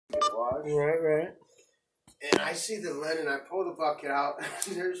wash. Right. And I see the linen. I pull the bucket out.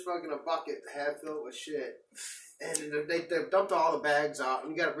 And there's fucking a bucket half filled with shit. And they dumped all the bags out.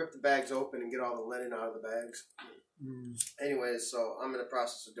 And you got to rip the bags open and get all the linen out of the bags. Anyways, so I'm in the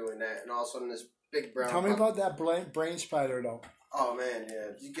process of doing that. And all of a sudden, this big brown. Tell me about that brain spider, though. Oh, man,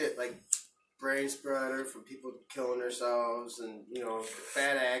 yeah. You get, like, brain spreader from people killing themselves and, you know,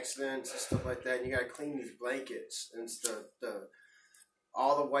 bad accidents and stuff like that. And you got to clean these blankets. And it's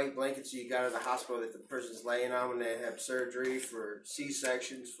all the white blankets you got in the hospital that the person's laying on when they have surgery for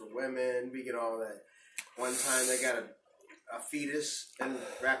C-sections for women. We get all that. One time they got a fetus and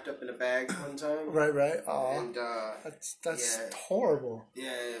wrapped up in a bag one time. Right. Oh, and that's horrible.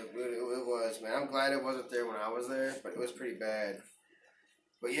 Yeah, it was, man. I'm glad it wasn't there when I was there, but it was pretty bad.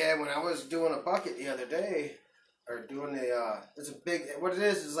 But yeah, when I was doing a bucket the other day, or doing it's a big, what it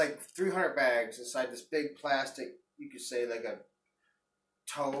is like 300 bags inside this big plastic, you could say like a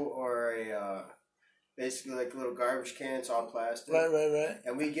tow or a basically like a little garbage can. It's all plastic. Right.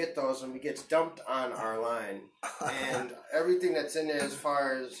 And we get those and we get dumped on our line. And everything that's in there as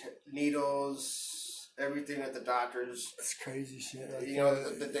far as needles, everything that the doctors... That's crazy shit. Like, you know,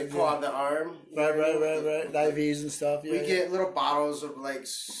 that they pull out the arm. Right. IVs and stuff. We get little bottles of like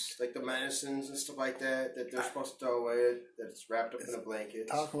the medicines and stuff like that they're supposed to throw away, that's wrapped up in a blanket.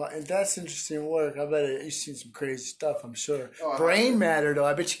 And that's interesting work. I bet you've seen some crazy stuff, I'm sure. Oh, brain matter, though.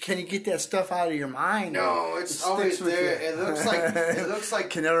 I bet you, can you get that stuff out of your mind? No, it's always there. It looks like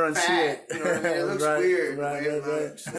can everyone fat, see it? You know what I mean? It looks weird. Right. The way it looks.